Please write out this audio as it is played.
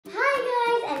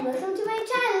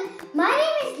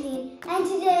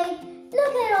today.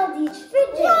 Look at all these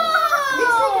fidgets. Wow!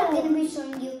 Looks like I'm going to be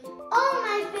showing you all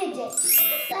my fidgets.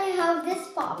 First, I have this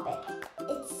puppet.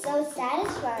 It's so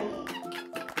satisfying.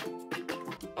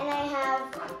 And I have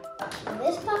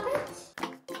this puppet.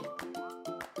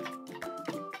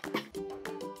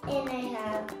 And I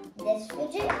have this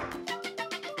fidget.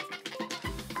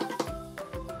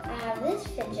 I have this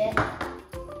fidget.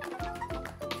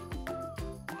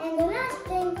 And the last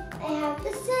thing, I have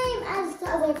the same as the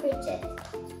other fidget.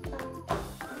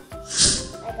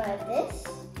 I got this.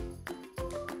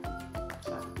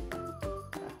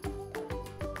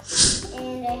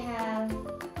 And I have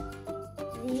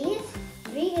these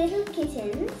 3 little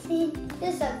kittens. See,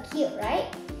 they're so cute, right?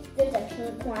 There's a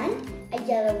pink one, a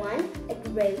yellow one, a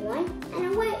gray one,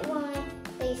 and a white one.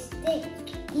 They stink.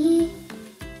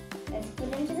 Let's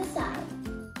put them to the side.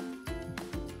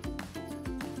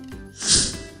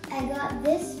 I got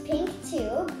this pink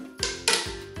tube.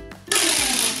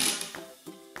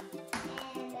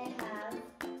 And I have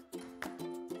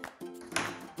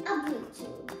a blue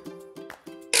tube.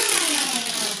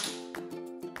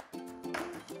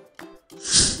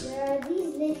 There are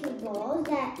these little balls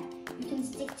that you can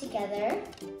stick together.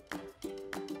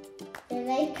 They're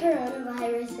like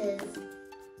coronaviruses.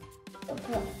 So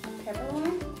put a purple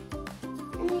one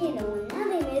and a yellow one. Now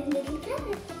they made little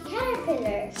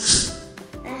caterpillars.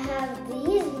 I have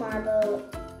these marble,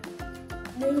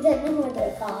 I don't know what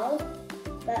they're called,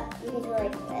 but you can do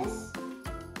like this,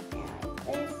 and like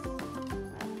this,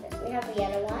 like this. We have a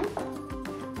yellow one,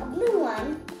 a blue one,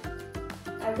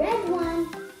 a red one,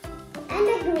 and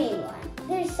a green one.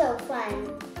 They're so fun.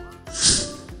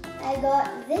 I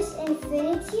got this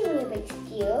infinity Rubik's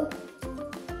Cube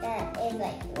that is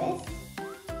like this.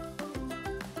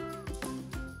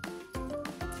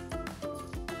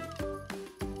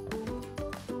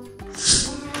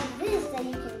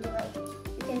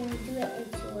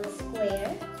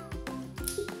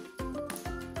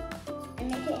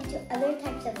 Into other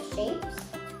types of shapes.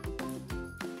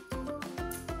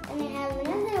 And I have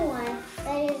another one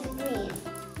that is green.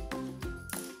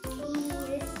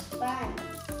 This is fun.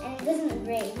 And it doesn't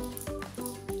break.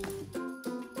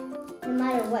 No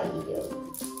matter what you do.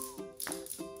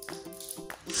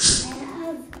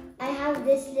 I have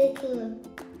this little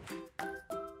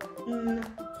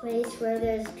place where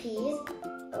there's peas.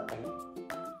 Open.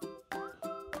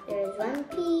 There's 1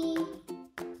 pea,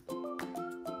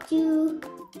 2,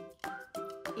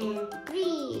 and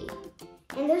 3.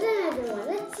 And there's another one.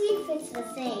 Let's see if it's the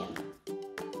same.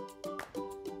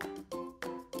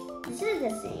 This is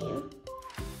the same.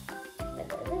 But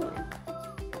the other one.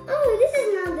 Oh, this is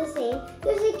not the same.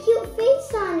 There's a cute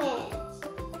face on it.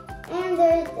 And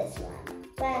there's this one.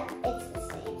 But it's the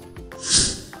same.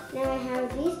 Now I have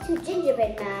these 2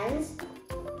 gingerbread mans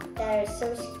that are so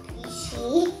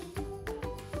squishy.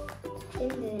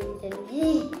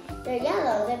 They're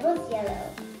yellow. They're both yellow.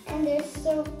 And they're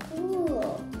so cool.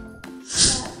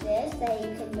 Got this that you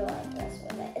can go like this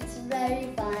with it. It's very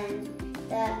fun.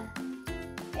 That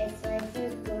it's like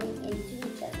they're going into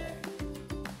each other.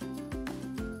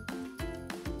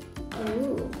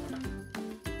 Ooh.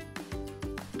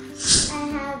 I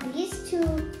have these 2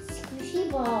 squishy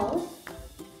balls.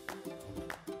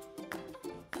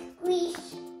 Squish,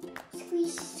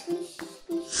 squish, squish,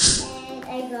 squish. And I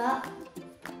got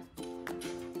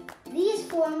these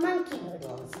 4 monkey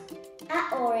noodles. An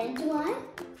orange one,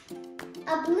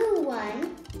 a blue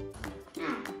one,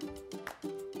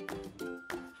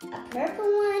 a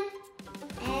purple one,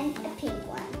 and a pink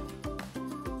one.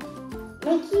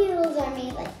 Monkey noodles are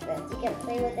made like this. You can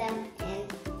play with them and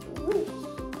whoosh,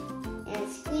 and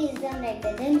squeeze them like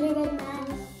the gingerbread man.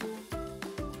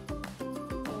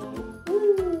 And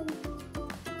woo!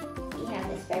 We have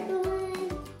this purple one,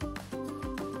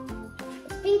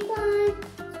 this pink one.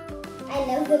 I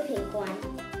love the pink one.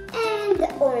 And the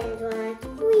orange one.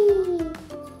 Whee!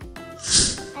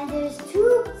 And there's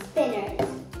 2 spinners.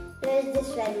 There's this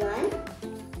red one.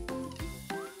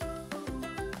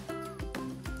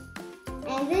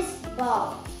 And this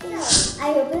ball. So,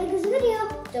 I hope you like this video.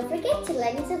 Don't forget to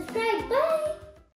like and subscribe. Bye!